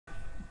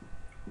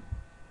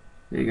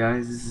Hey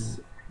guys, this is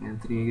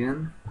Anthony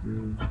again.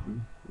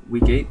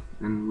 Week 8,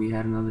 and we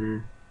had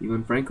another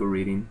even Franco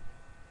reading.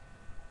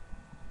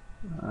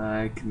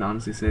 I can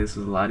honestly say this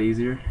was a lot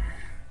easier,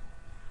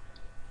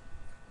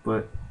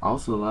 but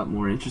also a lot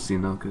more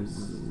interesting though,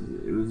 because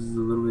it was a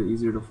little bit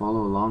easier to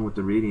follow along with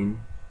the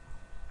reading.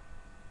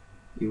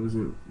 It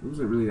wasn't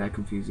really that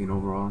confusing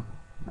overall.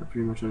 I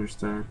pretty much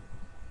understood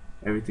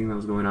everything that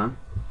was going on,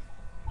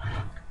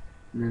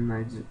 and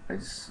then I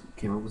just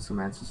came up with some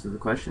answers to the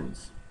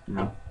questions.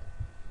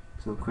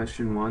 So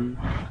question 1: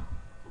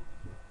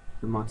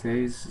 the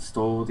Maltese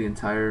stole the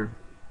entire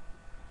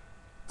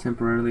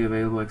temporarily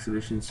available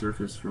exhibition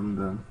surface from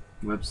the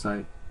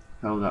website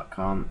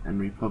hell.com and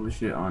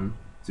republished it on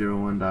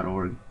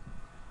 01.org.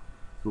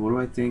 So what do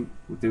I think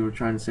what they were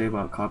trying to say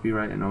about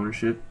copyright and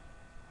ownership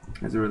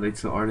as it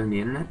relates to art and the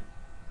internet?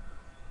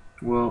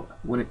 Well,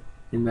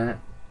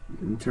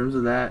 in terms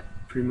of that,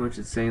 pretty much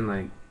it's saying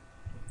like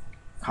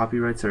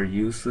copyrights are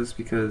useless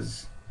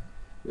because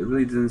it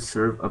really doesn't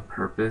serve a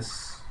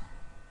purpose,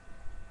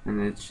 and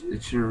it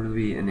shouldn't really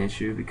be an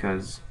issue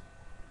because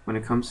when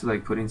it comes to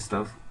like putting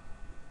stuff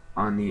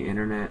on the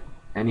internet,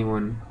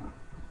 anyone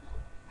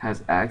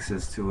has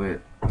access to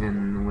it,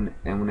 and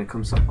when it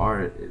comes to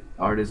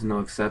art is no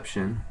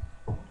exception.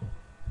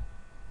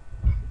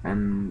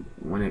 And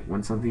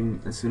when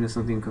something as soon as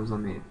something comes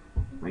on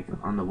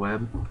the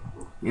web,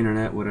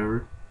 internet, whatever,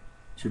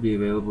 it should be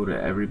available to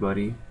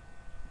everybody,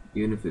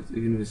 even if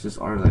it's just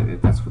art. Like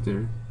if that's what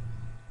you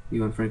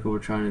and Franco were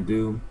trying to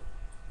do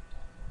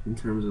in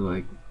terms of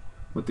like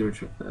what they were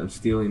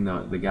stealing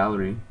the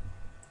gallery,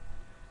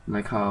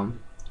 like how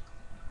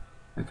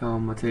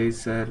Matei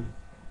said,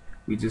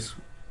 we just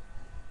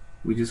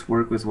we just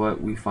work with what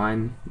we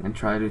find and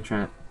try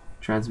to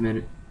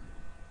transmit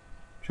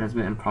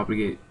transmit and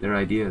propagate their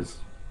ideas.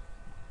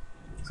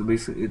 So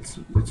basically, it's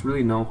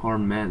really no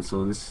harm meant.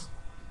 So this,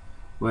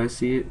 way I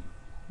see it,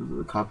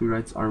 the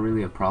copyrights aren't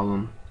really a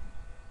problem.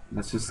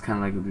 That's just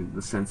kind of like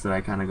the sense that I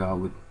kind of got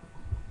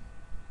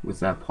with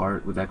that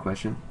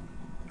question.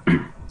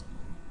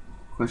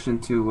 Question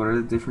 2: what are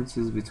the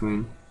differences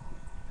between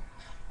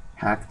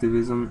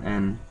hacktivism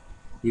and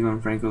Ivan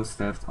Franco's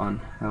theft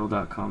on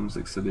Hell.com's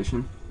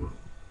exhibition?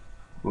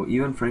 Well,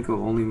 Ivan Franco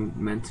only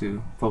meant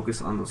to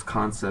focus on those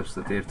concepts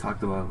that they have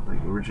talked about,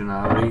 like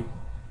originality,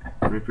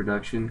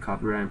 reproduction,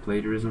 copyright, and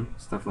plagiarism,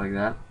 stuff like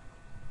that.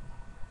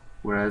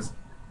 Whereas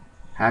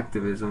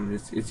hacktivism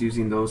it's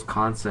using those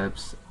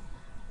concepts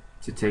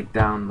to take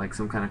down like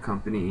some kind of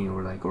company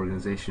or like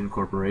organization,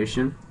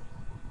 corporation.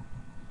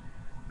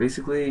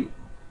 Basically,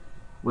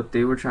 what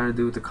they were trying to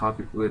do with the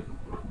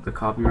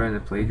copyright and the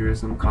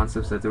plagiarism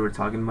concepts that they were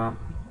talking about,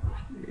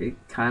 it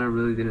kind of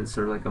really didn't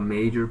serve like a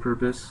major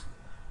purpose.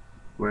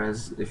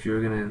 Whereas if you're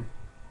gonna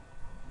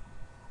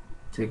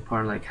take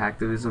part in like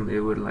hacktivism, it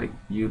would like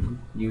you'd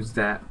use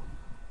that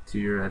to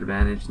your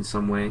advantage in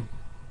some way, in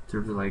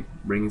terms of like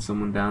bringing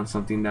someone down,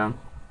 something down.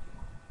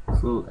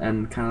 So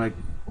and kind of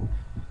like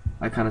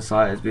I kind of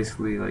saw it as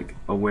basically like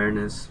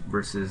awareness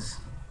versus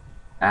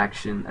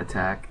action,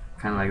 attack,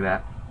 kind of like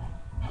that.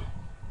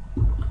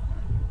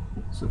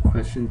 So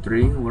question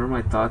 3: what are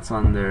my thoughts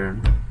on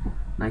their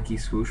Nike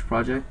swoosh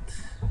project,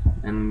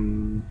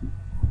 and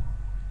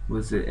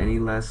was it any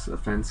less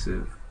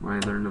offensive when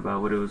I learned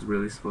about what it was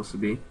really supposed to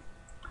be?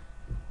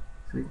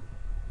 So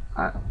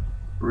I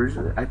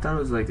originally I thought it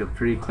was like a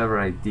pretty clever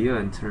idea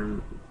in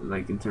terms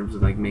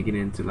of like making it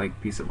into like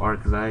a piece of art,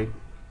 because I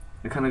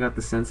kind of got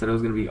the sense that it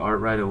was gonna be art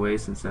right away,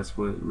 since that's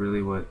what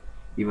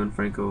Ivan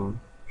Franco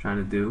trying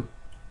to do,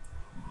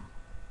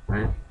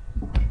 right?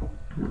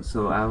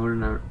 So I would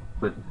never,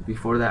 but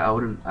before that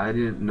I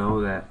didn't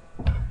know that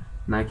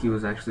Nike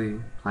was actually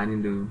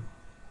planning to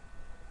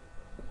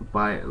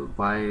buy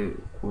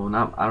well,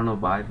 not I don't know,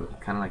 buy,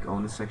 but kind of like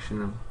own a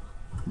section of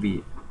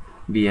v,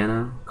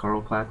 Vienna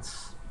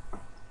Karlplatz. I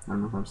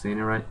don't know if I'm saying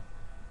it right.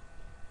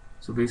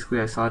 So basically,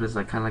 I saw it as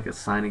like kind of like a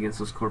sign against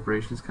those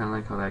corporations, kind of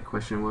like how that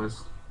question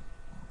was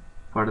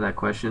part of that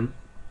question.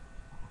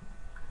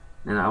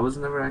 And I was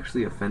never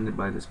actually offended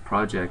by this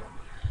project.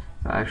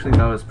 I actually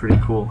thought it was pretty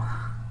cool.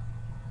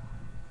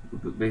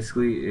 But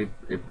basically,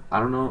 I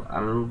don't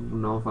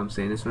know if I'm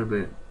saying this right,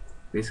 but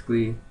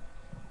basically,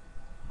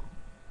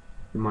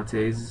 the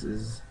Montez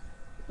is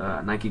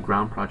Nike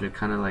Ground project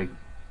kind of like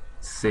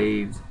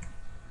saved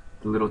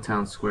the little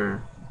town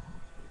square,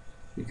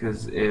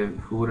 because if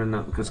who would have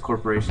known? Because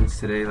corporations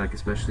today, like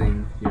especially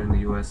here in the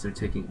U.S.,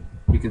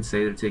 you can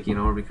say they're taking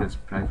over, because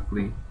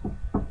practically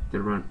they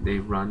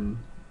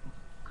run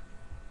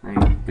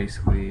like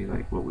basically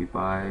like what we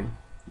buy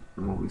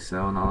and what we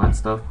sell and all that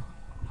stuff.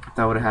 If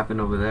that would have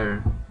happened over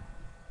there,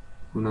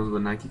 who knows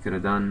what Nike could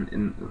have done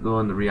in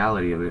the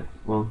reality of it.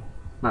 Well,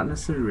 not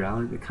necessarily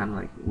reality, but kind of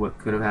like what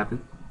could have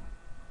happened,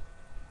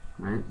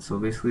 right? So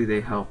basically,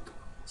 they helped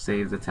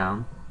save the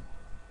town.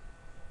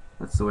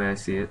 That's the way I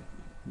see it.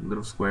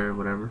 Little square,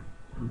 whatever.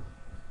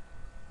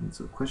 And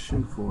so,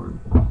 question 4: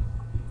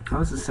 how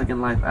is the Second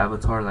Life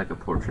avatar like a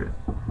portrait?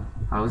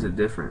 How is it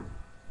different?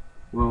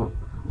 Well,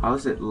 how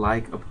is it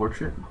like a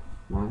portrait?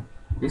 Well,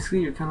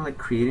 basically, you're kind of like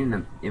creating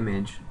an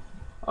image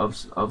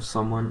of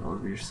someone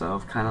or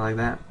yourself, kind of like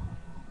that,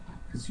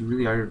 because you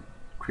really are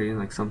creating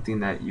like something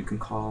that you can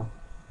call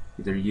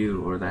either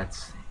you or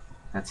that's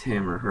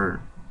him or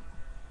her.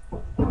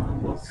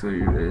 So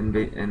you're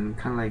and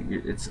kind of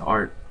like it's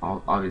art.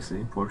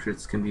 Obviously,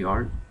 portraits can be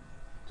art,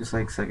 just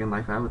like Second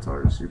Life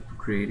avatars. You're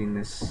creating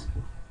this,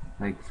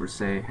 like, for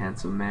say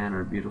handsome man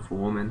or beautiful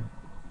woman,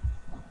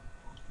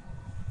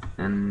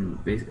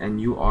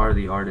 and you are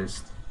the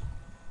artist,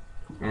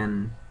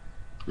 and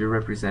you're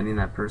representing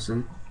that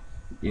person,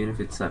 even if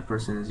it's that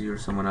person is you or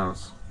someone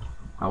else.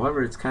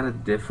 However, it's kind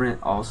of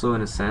different also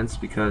in a sense,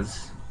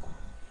 because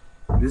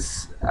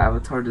this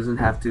avatar doesn't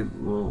have to,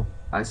 well,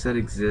 I said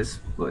exist,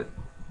 but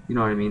you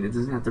know what I mean. It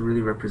doesn't have to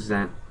really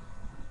represent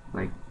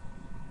like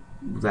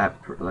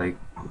like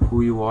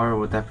who you are or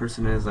what that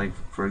person is. Like,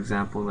 for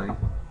example,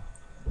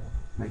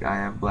 like I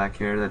have black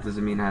hair. That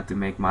doesn't mean I have to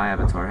make my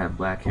avatar have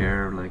black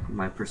hair, or like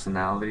my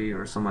personality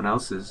or someone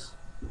else's.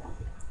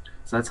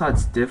 So that's how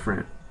it's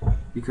different,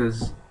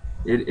 because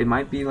it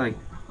might be like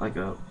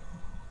a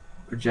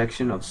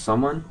projection of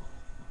someone.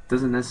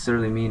 Doesn't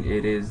necessarily mean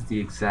it is the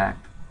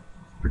exact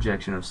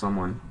projection of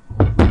someone.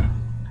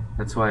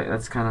 That's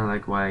kind of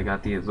like why I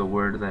got the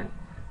word that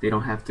they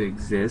don't have to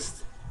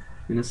exist,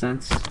 in a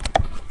sense.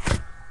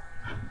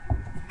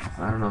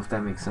 I don't know if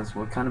that makes sense.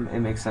 Well, it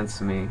makes sense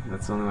to me.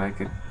 That's the only way I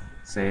could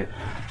say it.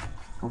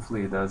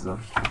 Hopefully it does, though.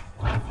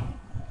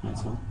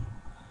 So,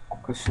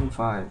 question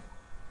 5.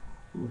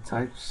 What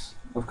types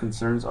of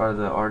concerns are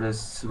the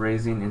artists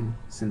raising in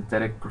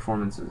synthetic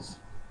performances?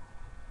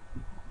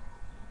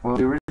 Well,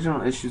 the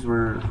original issues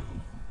were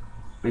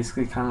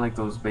basically kind of like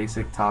those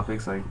basic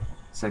topics like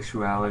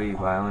sexuality,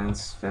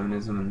 violence,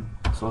 feminism,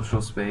 and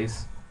social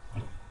space.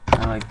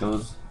 Kind of like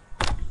those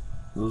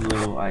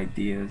little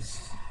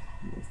ideas,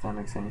 if that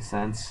makes any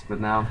sense. But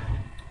now,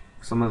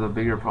 some of the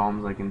bigger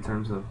problems, like in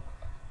terms of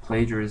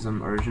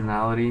plagiarism,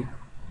 originality,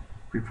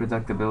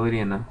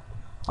 reproducibility, and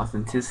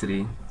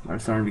authenticity, are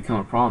starting to become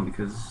a problem,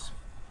 because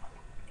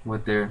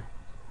what the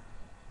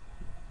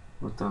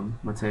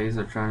Mateis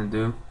are trying to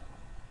do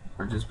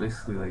are just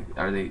basically like,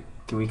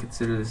 can we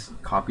consider this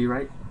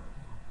copyright?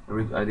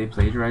 Are they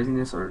plagiarizing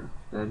this, or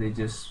are they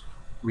just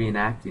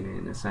reenacting it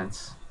in a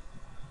sense?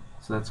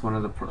 So that's one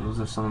of those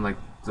are some of like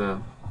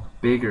the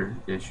bigger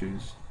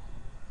issues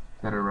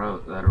that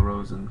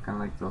arose, and kind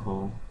of like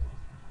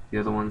the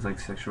other ones like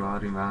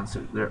sexuality and violence.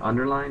 They're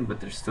underlined,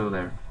 but they're still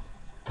there.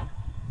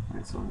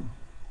 Alright, so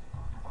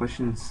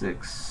question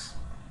 6.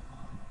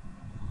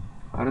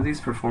 How do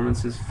these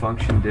performances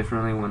function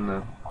differently when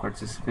the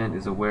participant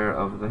is aware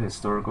of the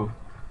historical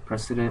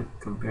precedent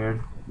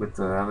compared with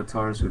the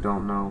avatars who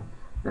don't know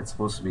that's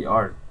supposed to be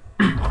art?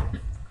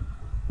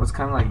 What's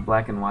kind of like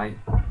black and white,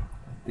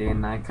 day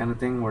and night kind of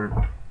thing,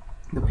 where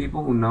the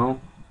people who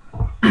know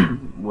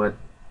what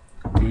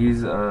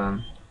these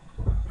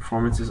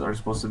performances are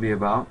supposed to be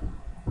about,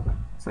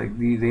 it's like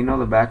they know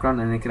the background,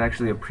 and they can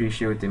actually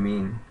appreciate what they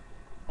mean,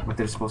 what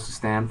they're supposed to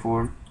stand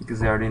for, because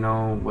they already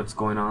know what's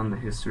going on, the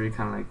history,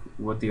 kind of like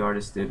what the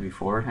artist did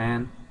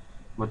beforehand,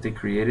 what they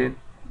created.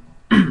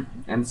 And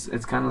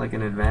it's kind of like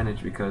an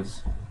advantage,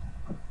 because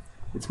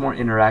it's more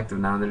interactive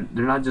now.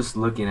 They're not just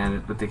looking at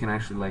it, but they can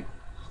actually like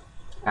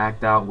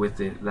act out with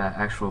it, that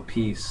actual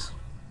piece,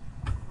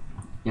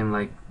 in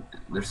like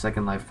their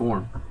Second Life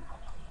form.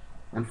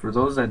 And for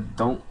those that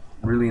don't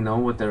really know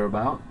what they're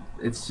about,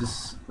 it's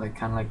just like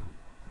kind of like,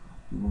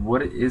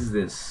 what is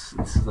this?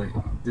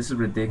 This is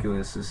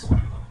ridiculous.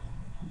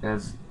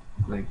 As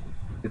like,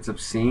 it's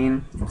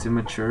obscene, it's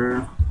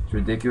immature, it's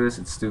ridiculous,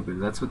 it's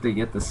stupid. That's what they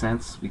get the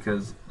sense,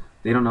 because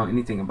they don't know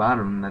anything about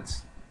them. And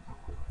that's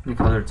like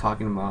how they're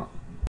talking about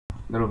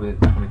a little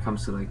bit when it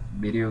comes to like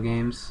video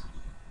games.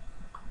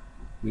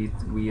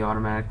 We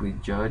automatically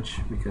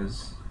judge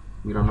because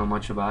we don't know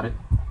much about it.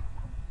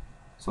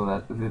 So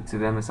that to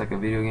them it's like a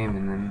video game,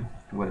 and then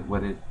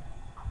what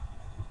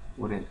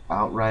it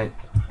outright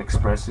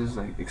expresses,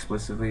 like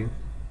explicitly,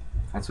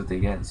 that's what they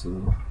get.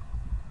 So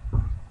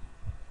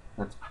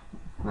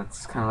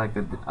that's kind of like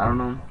I don't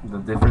know, the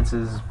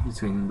differences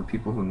between the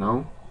people who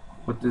know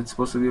what it's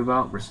supposed to be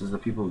about versus the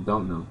people who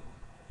don't know.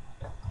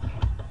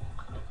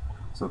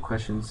 So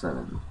question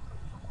 7.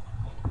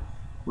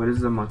 What is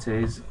the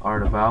Mate's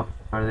art about?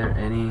 Are there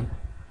any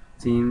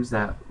teams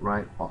that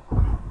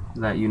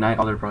unite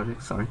all their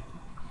projects? Sorry.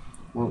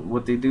 Well,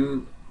 what they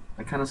do,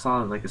 I kind of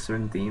saw like a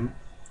certain theme,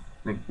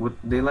 like what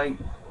they like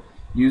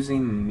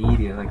using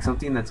media, like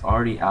something that's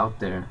already out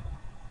there,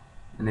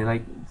 and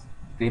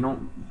they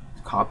don't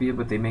copy it,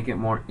 but they make it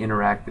more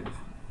interactive.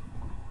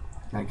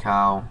 Like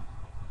how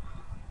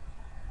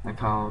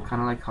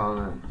kind of like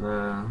how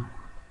the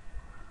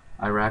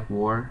Iraq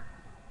War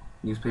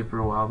newspaper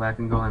a while back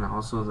ago, and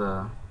also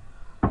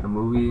the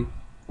movie,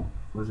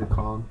 what was it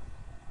called?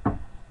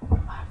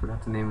 I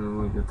forgot the name of the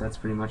movie, but that's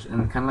pretty much,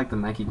 and kind of like the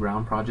Nike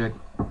Ground project.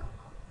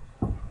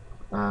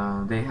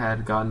 They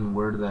had gotten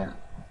word that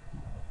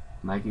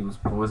Nike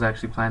was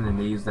actually planning, and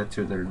they used that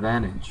to their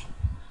advantage.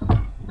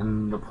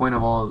 And the point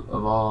of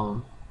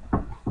all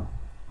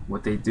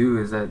what they do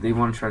is that they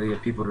want to try to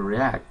get people to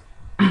react.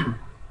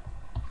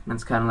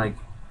 That's kind of like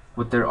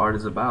what their art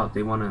is about.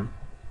 They want to.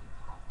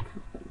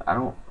 I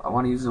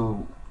want to use the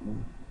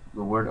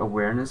word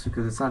awareness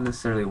because it's not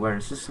necessarily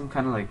awareness. It's just some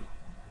kind of like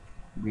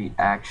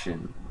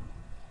reaction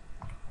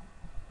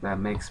that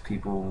makes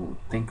people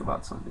think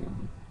about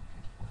something.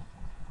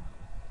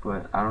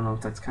 But I don't know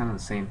if that's kind of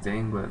the same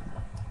thing, but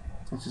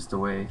that's just the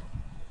way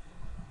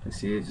I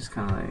see it. Just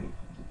kind of like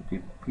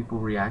people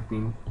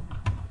reacting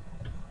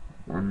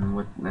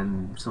and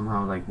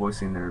somehow like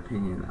voicing their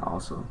opinion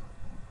also.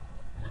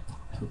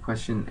 So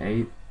question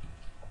 8,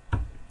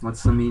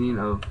 what's the meaning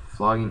of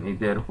flogging a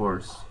dead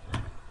horse?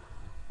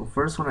 Well,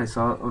 first when I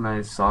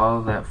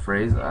saw that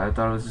phrase, I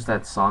thought it was just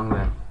that song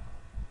that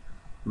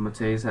the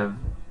Mateys have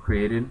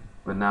created,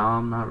 but now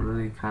I'm not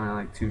really kind of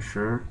like too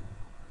sure.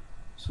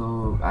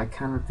 So I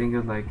kind of think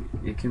of like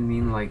it can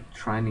mean like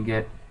trying to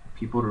get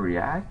people to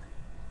react,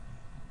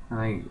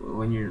 like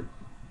when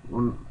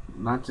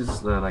not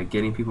just like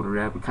getting people to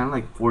react, but kind of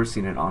like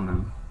forcing it on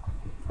them.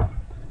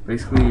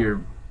 Basically,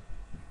 you're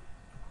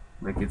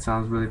like it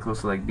sounds really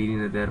close to like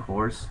beating a dead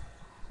horse.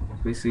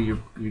 Basically,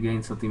 you're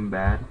getting something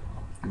bad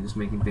and just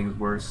making things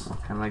worse,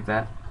 kind of like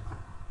that.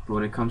 But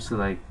when it comes to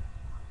like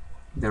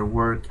their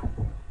work,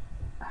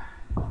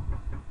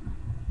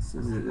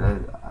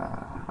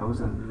 I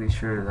wasn't really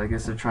sure. I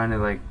guess they're trying to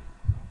like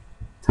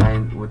tie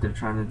in, what they're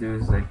trying to do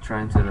is like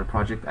try into their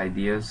project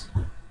ideas,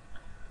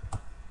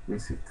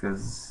 basically,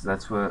 because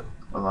that's what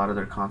a lot of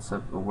their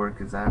concept of work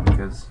is at.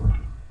 Because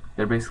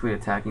they're basically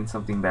attacking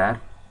something bad.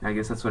 I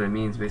guess that's what it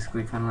means.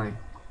 Basically, kind of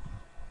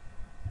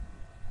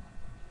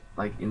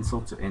like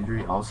insult to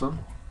injury also,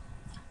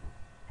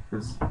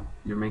 because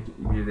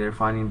they're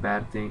finding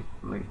bad things,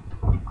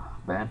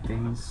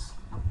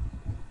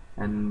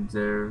 and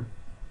they're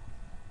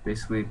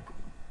basically,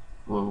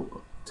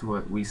 well, to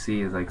what we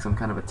see is like some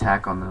kind of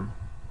attack on them.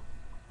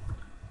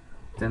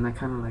 Then that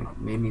kind of like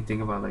made me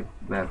think about like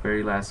that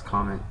very last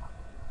comment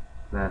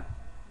that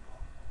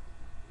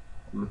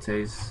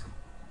Mateus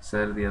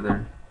said the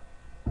other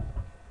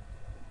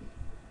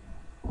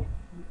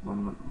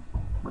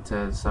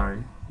Matez,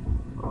 sorry.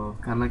 Well,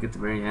 kind of like at the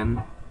very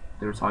end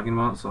they were talking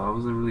about, so I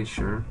wasn't really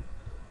sure.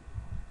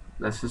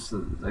 That's just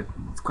like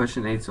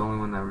question 8's the only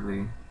one that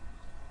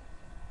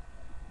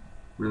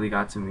really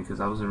got to me because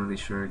I wasn't really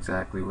sure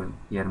exactly what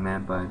he had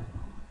meant by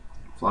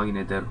flogging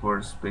a dead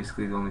horse.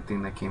 Basically, the only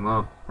thing that came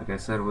up, like I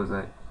said, was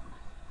that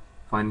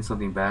finding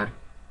something bad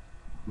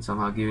and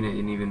somehow giving it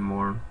an even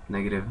more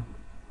negative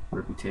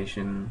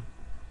reputation,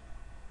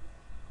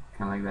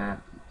 kind of like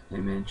that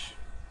image.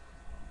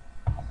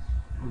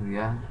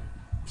 Yeah,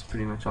 that's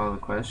pretty much all the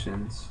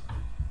questions.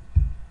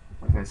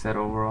 Like I said,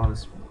 overall,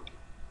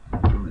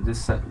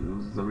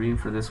 the reading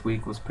for this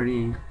week was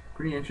pretty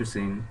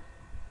interesting.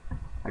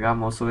 I got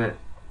most of it.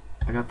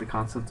 I got the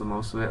concept of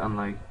most of it,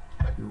 unlike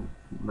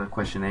the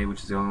question 8,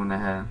 which is the only one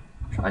that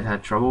I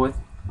had trouble with.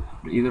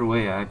 But either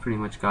way, I pretty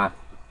much got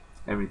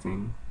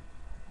everything.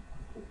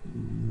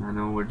 I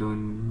know we're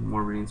doing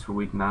more readings for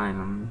week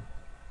 9.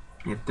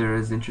 If they're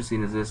as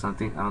interesting as this, I don't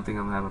think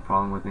I'm gonna have a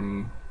problem with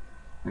any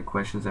like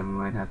questions that we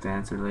might have to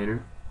answer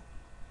later.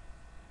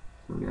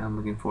 So yeah, I'm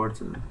looking forward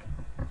to it.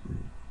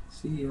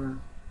 See ya.